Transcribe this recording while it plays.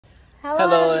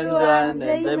Hello everyone,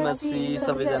 Jai Masi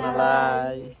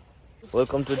सबैजनालाई.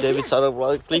 Welcome to David Sarab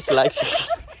vlog. Please like.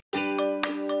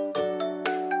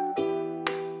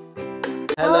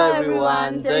 Hello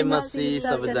everyone, Jai Masi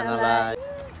सबैजनालाई.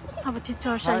 अब चाहिँ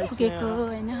church आइपुगेको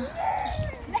हैन.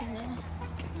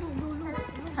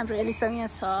 हाम्रो एलिसँग यहाँ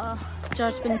छ.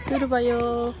 चर्च पनि सुरु भयो.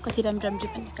 कति राम्री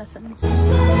पनि छन्.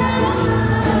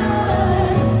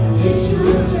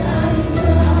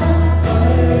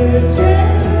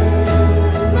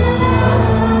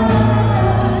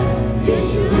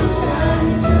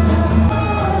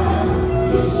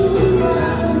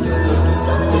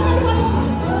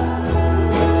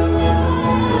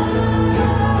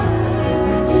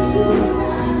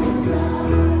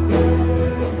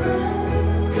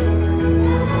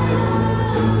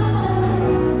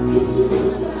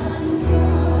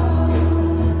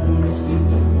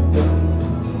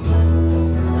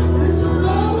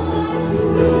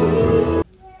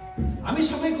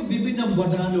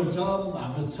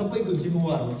 सबैको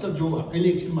जिम्मेवार हुन्छ जो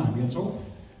इलेक्सनमा हामी छौं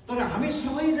तर हामी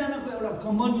सबैजनाको एउटा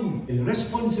कमन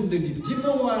रेस्पोन्सिबिलिटी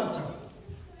जिम्मेवार छ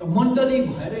त मण्डली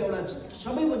भएर एउटा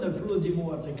सबैभन्दा ठुलो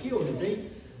जिम्मेवार चाहिँ के हो भने चाहिँ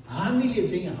हामीले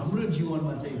चाहिँ हाम्रो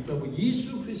जीवनमा चाहिँ प्रभु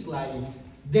येशू ख्रीष्टलाई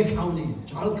देखाउने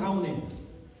झल्काउने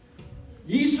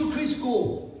येशू ख्रीष्टको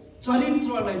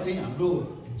चरित्रलाई चाहिँ हाम्रो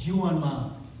जीवनमा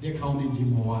देखाउने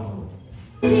जिम्मेवार हो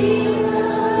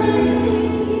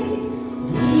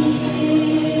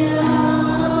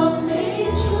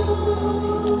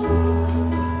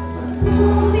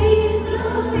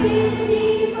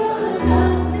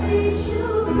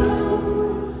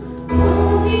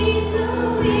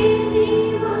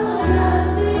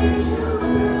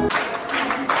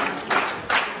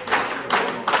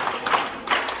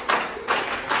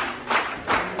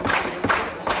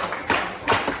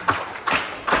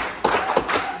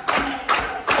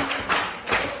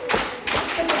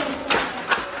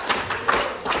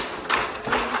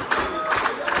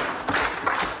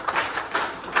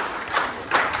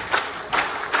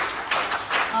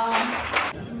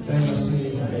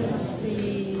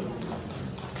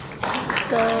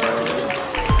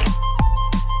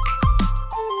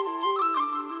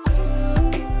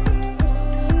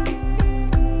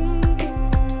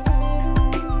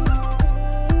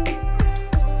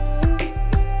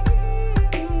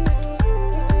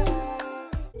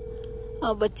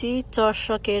अब चाहिँ चर्च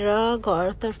सकेर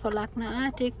घरतर्फ लाग्न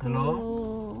आँटेको.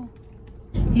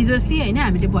 हिजो चाहिँ हैन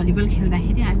हामीले भलिबल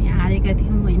खेल्दाखेरि हामी हारेका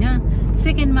थियौं हैन.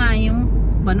 सेकेन्डमा आयौं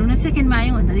भनौं न. सेकेन्डमा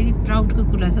आयौं भन्दा नि प्राउडको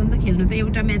कुरा छ नि त. खेल्नु त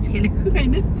एउटा म्याच खेलेको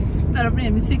हैन तर पनि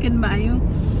हामी सेकेन्डमा आयौं.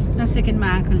 सेकेन्डमा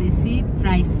आएकोले चाहिँ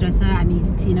प्राइज रहेछ. हामी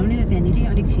थिएनौं नि त त्यहाँनिर.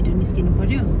 अलिक छिटो निस्किनु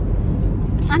पर्यो.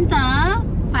 अन्त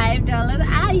 $5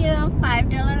 आयो.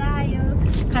 $5 आयो.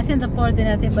 खासै त पर्दैन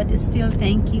थियो but still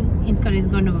thank you encourage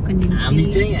गर्नुभएको निम्ति. हामी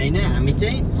चाहिँ हैन हामी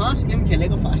चाहिँ फर्स्ट गेम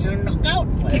खेलेको फर्स्ट नकआउट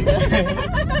भयो.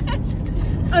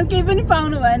 अनि केही पनि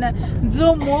पाउनु भएन. जो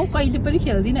म कहिले पनि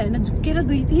खेल्दिन हैन. झुकेर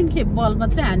 2-3 खेप बल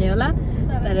मात्रै हाने होला.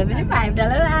 तर पनि $5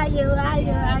 आयो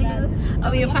आयो आयो.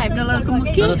 अब यो $5 को म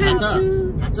के खान्छु?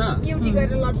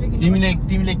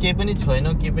 तिमीले के पनि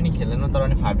छोएनौ के पनि खेलेनौ तर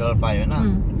पनि $5 पायो हैन.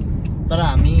 तर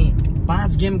हामी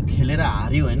 5 गेम खेलेर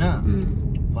हार्यौ हैन.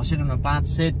 फर्स्टमा 5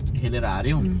 सेट खेलेर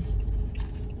हार्यौं.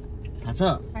 थाहा छ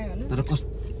तर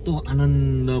कस्तो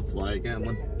आनन्द भयो क्या.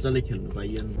 मजाले खेल्नु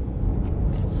पाइयो.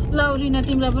 लौलिना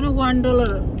तिमीलाई पनि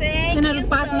 $1. तिनीहरु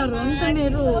पार्टनर हो नि त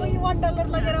मेरो. $1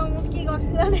 लगेर म के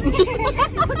गर्छु भने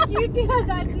क्युटीमा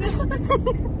जान्छु.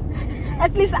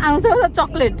 एटलिस्ट आउँछ त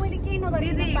चकलेट. मैले केही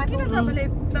नगरे दिदी किन तपाईले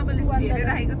धेरै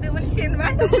राखेको त्यो पनि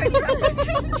सेन्डबाट.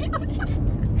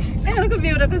 यहाँको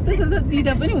बेउरा कस्तो छ त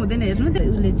दिदा पनि हुँदैन हेर्नु त.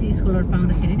 उसले चाहिँ स्कलर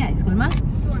पाउँदाखेरि नि हाई स्कुलमा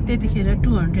त्यतिखेर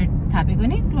 200 थापेको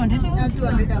नि.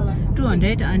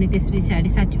 200 अनि त्यस पछाडि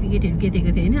सर्टिफिकेटहरु के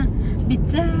दिएको थियो हैन.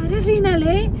 बिचारा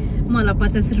रिनाले मलाई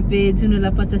 ₹50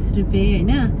 जुनुलाई ₹50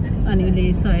 हैन. अनि उसले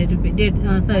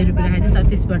 ₹100 राखेको तर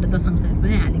त्यसबाट त संसार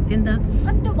पनि हालेको थियो नि त.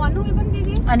 अनि त भन्नु पनि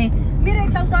दिदी अनि मेरो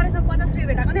एकताल तरेछ ₹50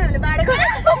 भेटाको नि हामीले बाडेको.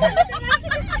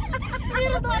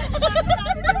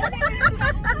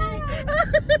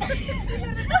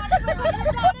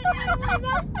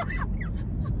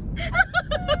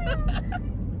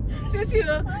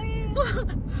 मेरो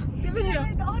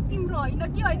तिम्रो होइन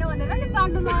के होइन भनेर नि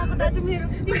पार्नु नआएको दाजु मेरो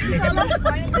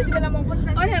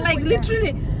अनि लाइक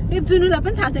लिटरली यो जुनुलाई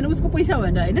पनि थाहा थिएन उसको पैसा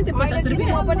भनेर होइन. त्यो ₹50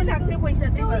 म पनि राख्थेँ पैसा.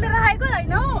 त्यो उसले राखेको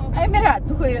होइन. ए मेरो हात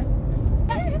दुख्यो.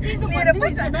 मेरो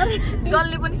पैसा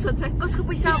जसले पनि सोध्छ कसको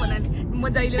पैसा भनेर म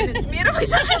जहिले मेरो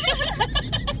पैसा.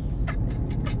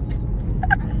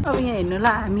 अब यहाँ हेर्नु ल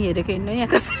हामी हेरेको हेर्नु यहाँ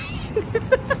कसरी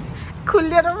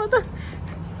खुलेर म त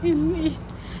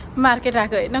मार्केट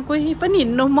आएको होइन कोही पनि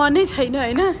हिँड्नु मनै छैन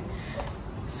होइन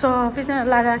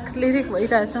सबैजना लिरिक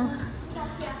भइरहेछौँ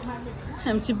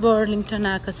हामी चाहिँ बर्लिङटन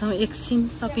आएको छौँ एकछिन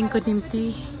सपिङको निम्ति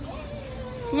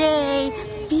ये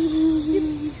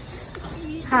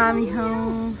हामी हौ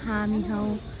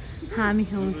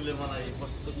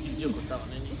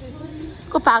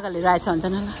को पागलहरू आएछ हुन्छ न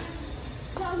ल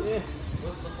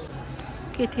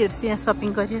केटीहरू चाहिँ यहाँ सपिङ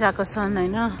गरिरहेको छन्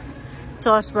होइन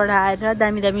चर्चबाट आएर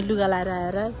दामी दामी लुगा लाएर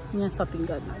आएर यहाँ सपिङ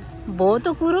गर्नु भयो त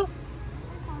कुरो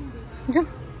जाउँ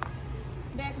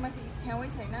ब्यागमा चाहिँ ठाउँै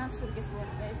छैन सुटकेस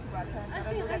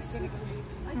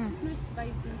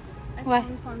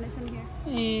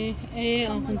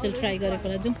हुन्छ ट्राई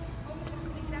गरेकोलाई जाउँ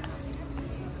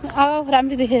अब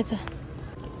राम्रै देखेको छ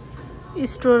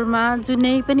स्टोरमा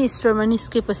जुनै पनि स्टोरमा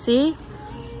निस्केपछि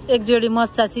एक जोडी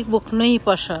मच्चा चाहिँ बोक्नै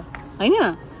पर्छ होइन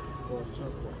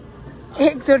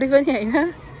एक जोडी पनि होइन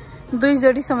 2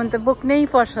 जोडीसम्म त बोक्नै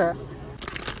पर्छ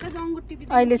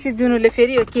अहिले चाहिँ जुनुले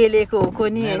फेरि यो केलेको हो को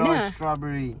नि होइन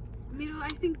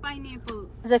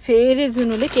आज फेरि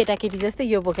जुनुले केटाकेटी जस्तै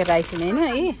यो बोकेर आइसिन होइन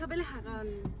है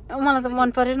मलाई त मन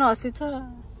परेन अस्ति त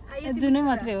जुनै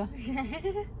मात्रै हो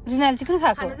रिनाल चाहिँ कुन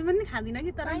खाएको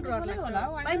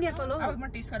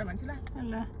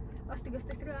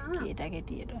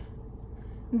केटाकेटीहरू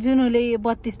जुनुले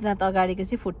 32 दाँत अगाडिको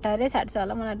चाहिँ फुट्टाएरै छाड्छ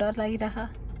होला मलाई डर लागिरह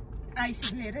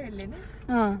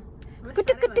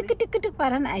कुटुक कुटुक कुटुक कुटुक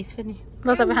पार न आइस पनि ल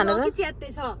तपाईँ खानु त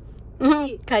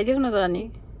खाइदिउँ न त अनि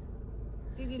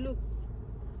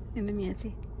यहाँ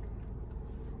चाहिँ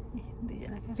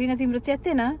रिना तिम्रो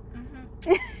च्यात्दैन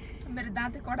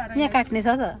यहाँ काट्ने छ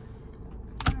त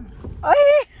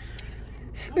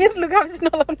मेरो लुगा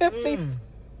नलाउने प्लिज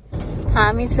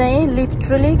हामी चाहिँ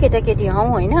लिटरली केटाकेटी हौ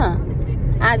होइन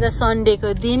आज सन्डेको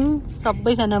दिन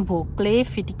सबैजना भोकले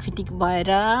फिटिक फिटिक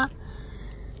भएर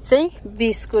चाहिँ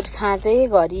बिस्कुट खाँदै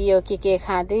घरि यो के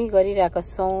खाँदै गरिरहेको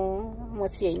छौँ म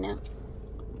चाहिँ होइन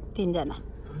तीनजना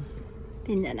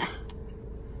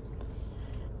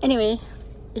एनिवे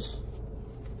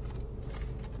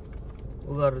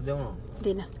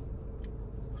दिन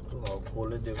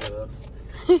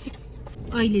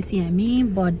अहिले चाहिँ हामी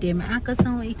बर्थडेमा आएको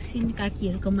छौँ एकछिन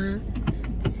काकीहरूकोमा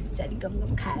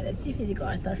गम खाएर चाहिँ फेरि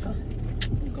घरतर्फ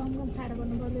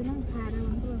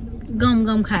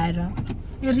गम खाएर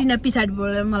यो रिना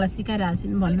पछाडिबाट मलाई सिकाइरहेको छु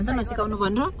भन्नु त नसिकाउनु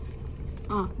भनेर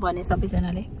भने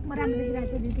सबैजनाले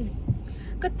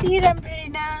कति राम्रो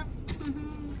रिना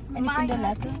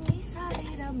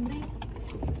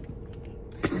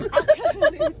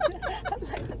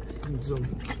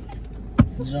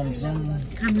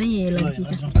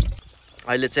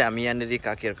अहिले चाहिँ हामी यहाँनिर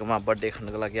काकीहरूकोमा बर्थडे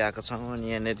खानको लागि आएको छौँ अनि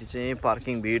यहाँनिर चाहिँ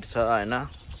पार्किङ भिड छ होइन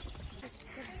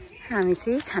हामी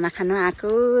चाहिँ खाना खानु आएको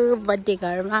बर्थडे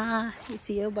घरमा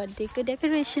यो बर्थडेको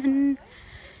डेकोरेसन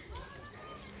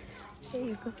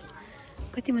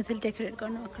कति मजाले डेकोरेट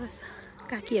गर्नुभएको रहेछ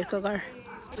काकीहरूको घर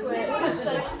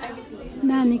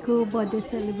नानीको बर्थडे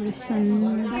सेलिब्रेसन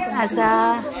आज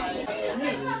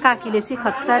काकीले चाहिँ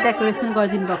खतरा डेकोरेसन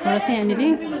गरिदिनु भएको रहेछ यहाँनिर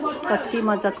कति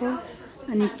मजाको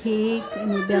अनि केक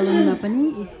अनि बेलुनमा पनि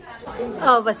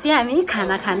अब चाहिँ हामी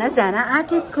खाना खान जान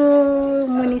आँटेको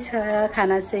मुनि छ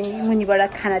खाना चाहिँ मुनिबाट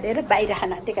खाना लिएर बाहिर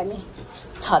खान आँटेको हामी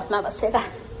छतमा बसेर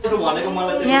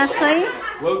यहाँ चाहिँ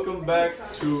Welcome back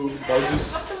to Bauju's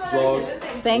vlog.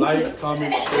 Thank like, you.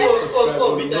 comment, share,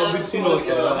 subscribe. नबिर्सिनुहोस्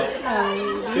होला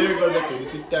शेयर गर्दाखेरि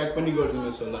चाहिँ ट्याग पनि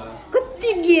गरिदिनुहोस् होला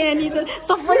कति ज्ञानी छ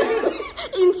सबै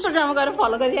इन्स्टाग्राममा गएर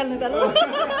फलो गरिहाल्नु त ल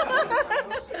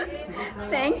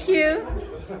थ्याङ्क यू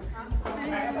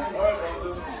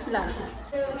ल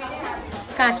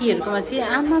काकीहरूकोमा चाहिँ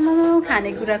आमामा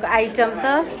खानेकुराको आइटम त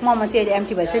ममा चाहिँ अहिले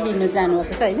एम्टी भएर चाहिँ लिनु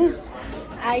जानुभएको छ होइन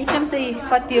आइटम त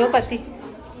कति हो कति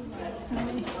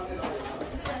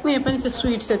उयो पनि चाहिँ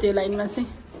स्विट छ त्यो लाइनमा चाहिँ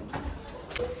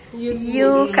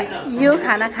यो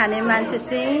खाना खाने मान्छे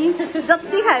चाहिँ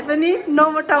जति खाए पनि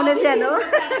नमोटाउने ज्यान हो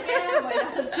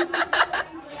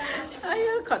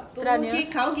खतरा नि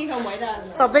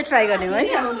सबै ट्राई गर्ने हो है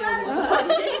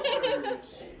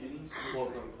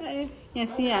यहाँ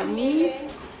चाहिँ हामी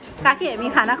काकी हामी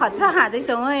खाना खतरा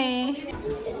खाँदैछौँ है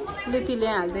लुतीले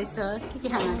हाल्दैछ के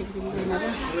खाना आँटेको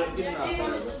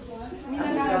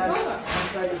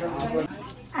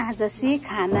आज चाहिँ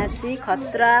खाना चाहिँ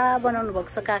खतरा बनाउनु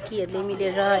भएको छ काकीहरूले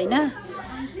मिलेर होइन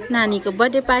नानीको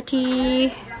बर्थडे पार्टी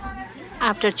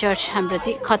आफ्टर चर्च हाम्रो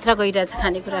चाहिँ खतरा गइरहेछ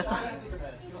खानेकुराको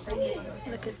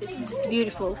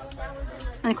ब्युटिफुल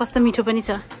अनि कस्तो मिठो पनि छ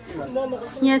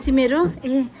यहाँ चाहिँ मेरो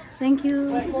ए थ्याङ्क यू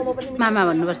मामा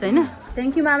भन्नुपर्छ होइन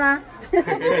थ्याङ्क यू मामा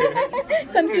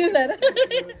कन्फ्युज भएर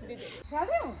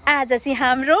आज चाहिँ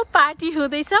हाम्रो पार्टी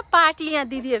हुँदैछ पार्टी यहाँ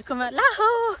दिदीहरूकोमा ला हो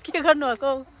के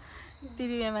गर्नुभएको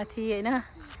दिदी माथि होइन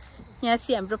यहाँ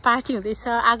चाहिँ हाम्रो पार्टी हुँदैछ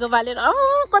आगो बालेर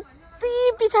कति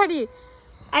पछाडि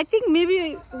आई थिङ्क मेबी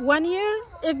 1 year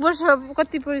 1 वर्ष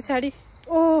कति पछाडि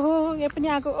ओहो यहाँ पनि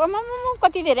आगो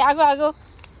कति धेरै आगो आगो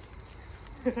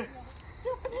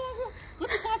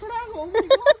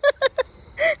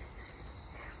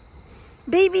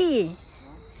बेबी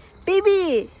बेबी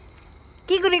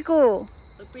के गरेको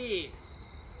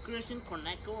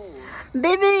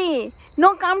बेबी नो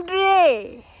काम रे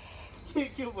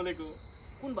के बोलेको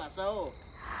कुन भाषा हो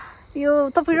यो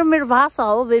तपाईँ र मेरो भाषा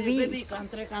हो बेबी बेबी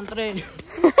कान्त्रे कान्त्रे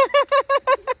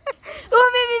ओ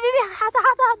बेबी बेबी हात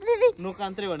हात हात बेबी नो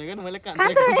कान्त्रे भनेको नि मैले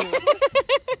कान्त्रे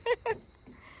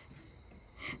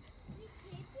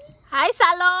हाय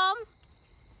सालोम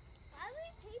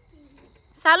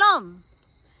सालोम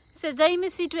say jai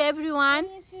missy to everyone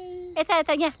eta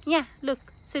eta यहाँ look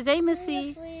say jai missy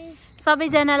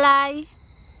सबैजनालाई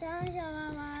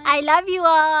I love you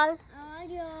all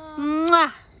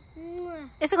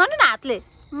यसो गर्नु न हातले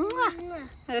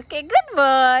ओके गुड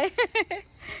बोय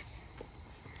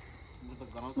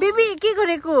बेबी के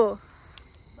गरेको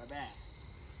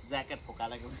ज्याकेट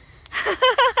फोकालेको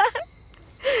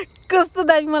कस्तो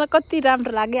दामी मलाई कति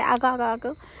राम्रो लाग्यो आगो आगो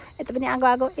आगो यता पनि आगो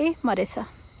आगो ए मरेछ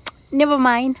never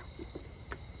mind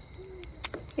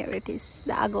here it is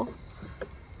the आगो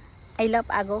I love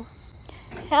आगो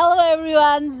हेलो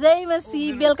एभ्रिवान जय मसी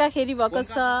बेलुकाखेरि भएको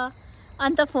छ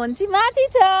अन्त फोन चाहिँ माथि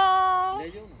छ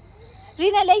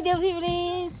रिना ल्याइदेऊ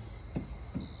प्लिज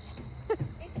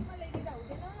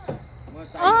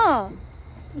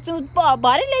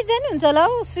भरे ल्याइदिँदा नि हुन्छ होला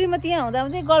हौ श्रीमती यहाँ हुँदा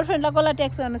हुँदै गर्लफ्रेन्डलाई कसलाई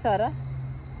ट्याक्स गर्नु छ र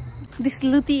this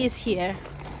Luti is here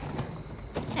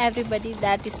everybody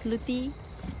that is Luti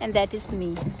and that is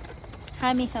me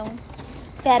हामी हौ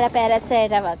प्यारा प्यारा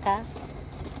चेहरा भएका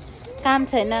काम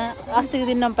छैन अस्तिको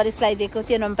दिन नम्पालिस लगाइदिएको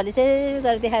त्यो नम्पालिस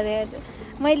गरेर देखाइदिएको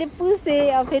मैले पुसेँ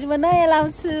अब फेरि म नयाँ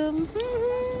लाउँछु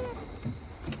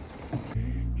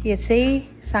यो चाहिँ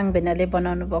साङभेनाले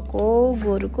बनाउनु भएको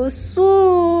गोरुको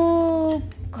सुप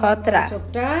खतरा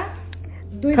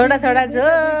थोडा थोडा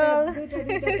झोल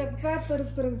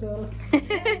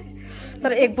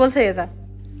तर एक बोल छ यो त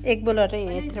एक बोल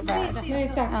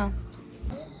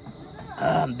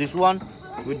दिस वान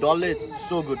विथ डल्ले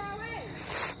सो गुड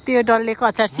त्यो डल्लेको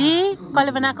अचार चाहिँ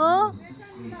कसले बनाएको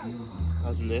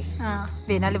हजुरले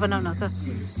भेनाले बनाउनको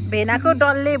भेनाको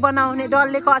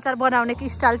डल्लेको अचार बनाउनेको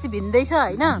स्टाइल चाहिँ भिन्दै छ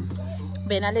होइन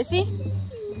भेनाले चाहिँ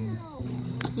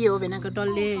यो हो भेनाको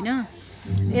डल्ले होइन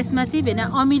यसमा चाहिँ भेना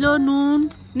अमिलो नुन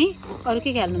नि अरू के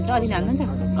हाल्नुहुन्छ अजिना हाल्नुहुन्छ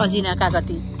अजिना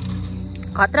कागती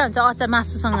खतरा हुन्छ अचार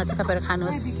मासुसँग चाहिँ तपाईँहरू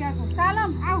खानुहोस्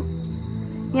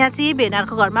यहाँ चाहिँ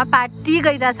भेनारको घरमा पार्टी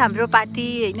गइरहेछ हाम्रो पार्टी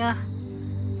होइन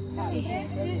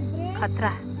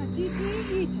खतरा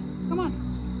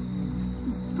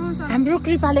हाम्रो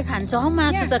कृपाले खान्छ हौ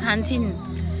मासु त खान्छन्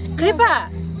कृपा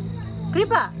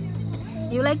कृपा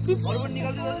यु लाइक चिची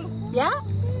या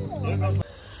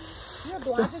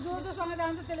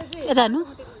यता हेर्नु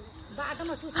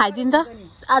खाइदिनु त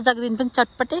आजको दिन पनि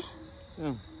चटपटे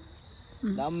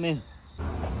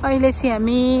अहिले चाहिँ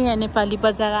हामी यहाँ नेपाली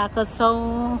बजार आएको छौँ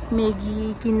मेगी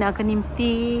किन्नको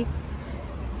निम्ति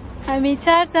हामी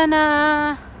 4 जना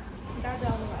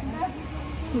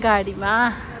गाडीमा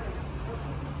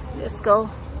लेट्स गो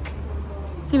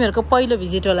तिमीहरूको पहिलो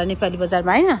भिजिट होला नेपाली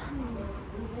बजारमा होइन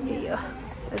यो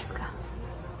यसका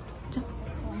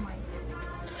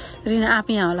रिना आप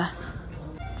यहाँ होला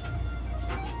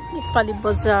नेपाली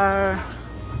बजार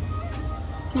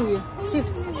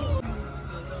चिप्स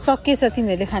सकेछ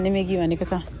तिमीहरूले खाने मेगी भनेको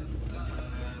त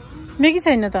मेगी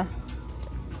छैन त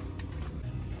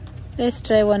let's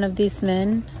try one of this man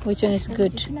which one is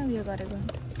good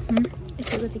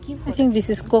I think this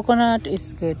is coconut is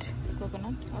good.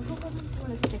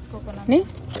 नि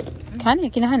खाने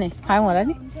किन खाने खाऊँ होला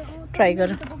नि ट्राई गर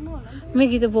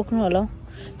मेगी त बोक्नु होला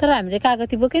तर हामीले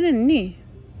कागती बोकेन नि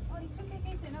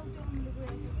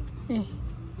ए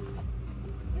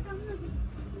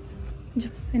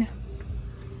जाऊ हैन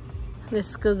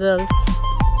लेट्स गो गर्ल्स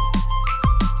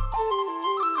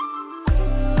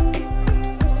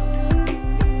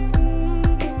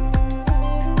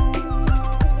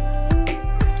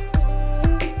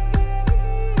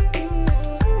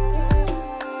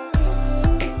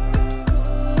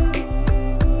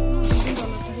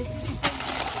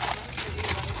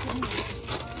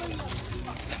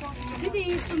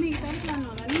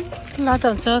ल त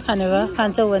हुन्छ खाने भयो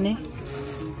खान्छौ भने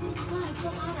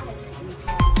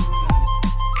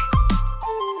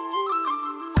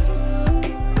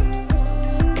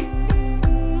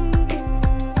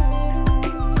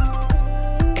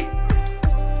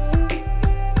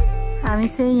हामी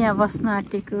चाहिँ यहाँ बस्न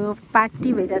आँटेको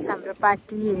पार्टी भइरहेछ हाम्रो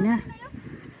पार्टी होइन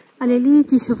अलिअलि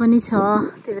चिसो पनि छ,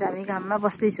 त्यही भएर हामी घाममा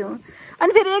बस्दैछौँ।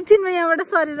 अनि फेरि एकछिनमा यहाँबाट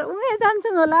सरेर उहाँ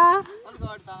जान्छौँ होला।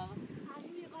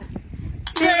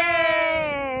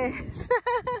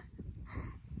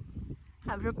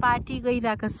 हाम्रो पार्टी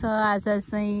गइरहेको छ आज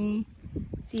चाहिँ,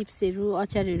 चिप्सहरू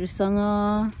अचारहरूसँग।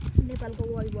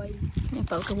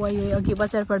 नेपालको वाइ अघि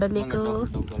बजारबाट ल्याएको।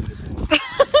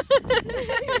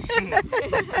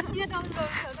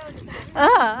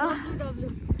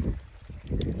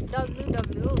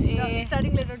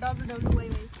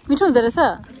 मिठो हुँदो रहेछ।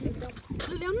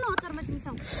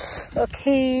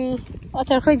 ओके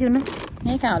अचार खोइ दिनु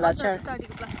यहीँ कहाँ होला अचार?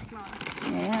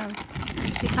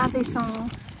 सिकाउँदैछौँ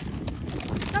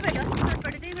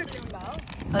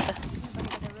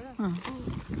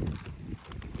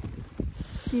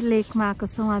लेकमा आएको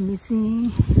छौँ हामी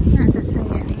चाहिँ। आज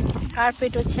चाहिँ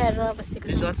कार्पेट ओछ्याएर बसेको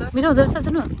छौँ। मिठो हुँदो रहेछ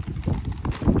जुन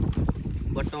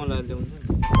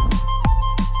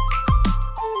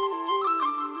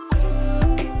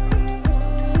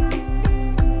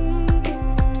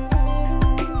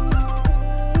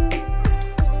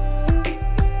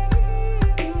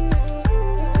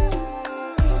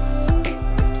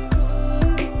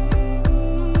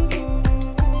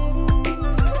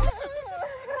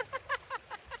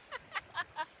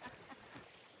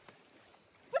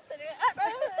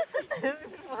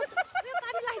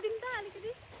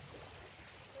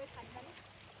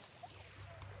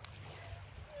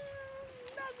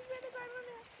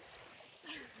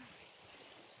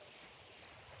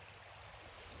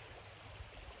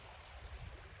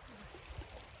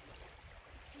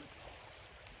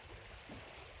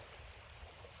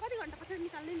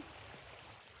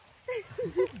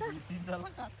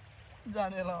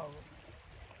जानेला अब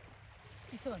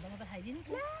त्यसो भन्दा म त खाइदिनु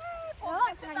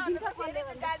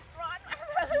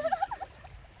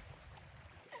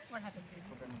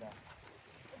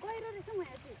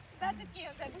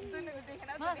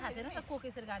मलाई थाहा थिएन त कोक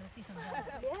यसरी गाडेर चिसो हुन्छ।